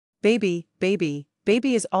Baby, baby,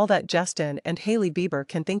 baby is all that Justin and Hailey Bieber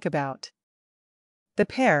can think about. The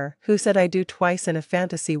pair, who said "I do" twice in a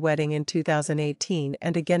fantasy wedding in 2018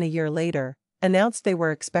 and again a year later, announced they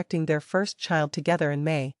were expecting their first child together in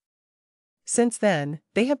May. Since then,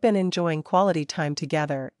 they have been enjoying quality time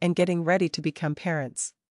together and getting ready to become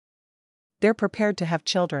parents. They're prepared to have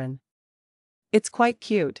children. It's quite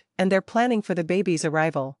cute, and they're planning for the baby's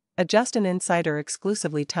arrival, a Justin insider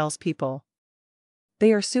exclusively tells People.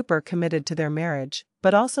 They are super committed to their marriage,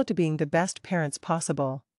 but also to being the best parents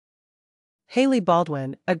possible. Hailey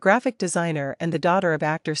Baldwin, a graphic designer and the daughter of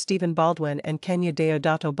actor Stephen Baldwin and Kenya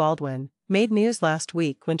Deodato Baldwin, made news last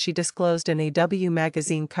week when she disclosed in a W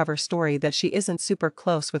magazine cover story that she isn't super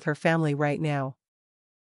close with her family right now.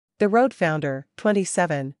 The Road founder,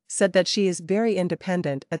 27, said that she is very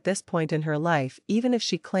independent at this point in her life, even if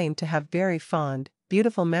she claimed to have very fond,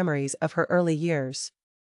 beautiful memories of her early years.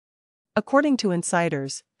 According to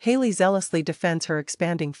insiders, Hailey zealously defends her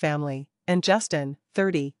expanding family, and Justin,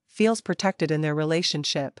 30, feels protected in their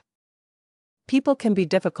relationship. People can be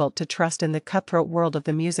difficult to trust in the cutthroat world of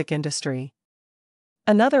the music industry.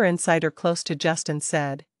 Another insider close to Justin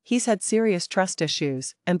said, he's had serious trust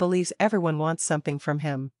issues and believes everyone wants something from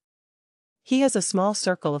him. He has a small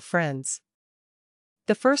circle of friends.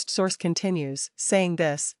 The first source continues, saying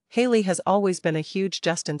this: Hailey has always been a huge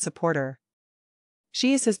Justin supporter.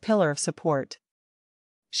 She is his pillar of support.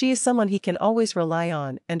 She is someone he can always rely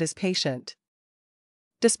on and is patient.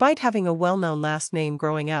 Despite having a well-known last name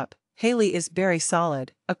growing up, Hailey is very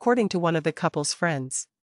solid, according to one of the couple's friends.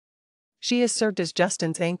 She has served as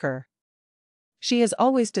Justin's anchor. She has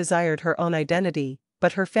always desired her own identity,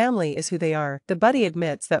 but her family is who they are. The buddy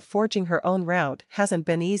admits that forging her own route hasn't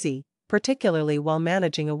been easy, particularly while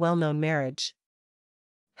managing a well-known marriage.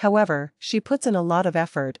 However, she puts in a lot of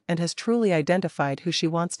effort and has truly identified who she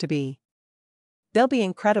wants to be. They'll be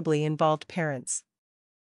incredibly involved parents.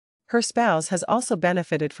 Her spouse has also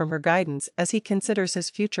benefited from her guidance as he considers his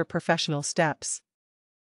future professional steps.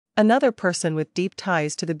 Another person with deep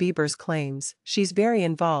ties to the Biebers claims she's very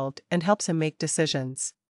involved and helps him make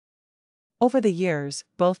decisions. Over the years,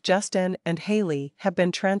 both Justin and Hailey have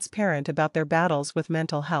been transparent about their battles with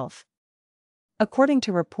mental health. According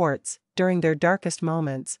to reports, during their darkest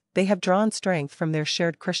moments, they have drawn strength from their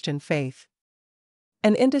shared Christian faith.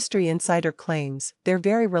 An industry insider claims they're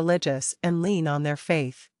very religious and lean on their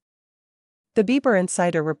faith. The Bieber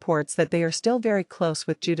insider reports that they are still very close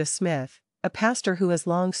with Judah Smith, a pastor who has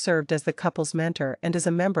long served as the couple's mentor and is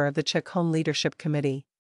a member of the Chick Home Leadership Committee.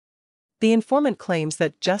 The informant claims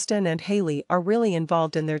that Justin and Hailey are really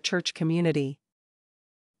involved in their church community.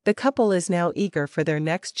 The couple is now eager for their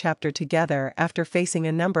next chapter together after facing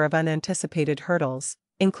a number of unanticipated hurdles,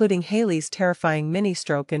 including Hailey's terrifying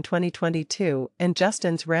mini-stroke in 2022 and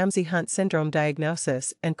Justin's Ramsay Hunt syndrome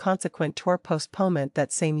diagnosis and consequent tour postponement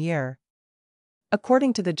that same year.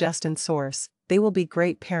 According to the Justin source, they will be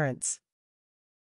great parents.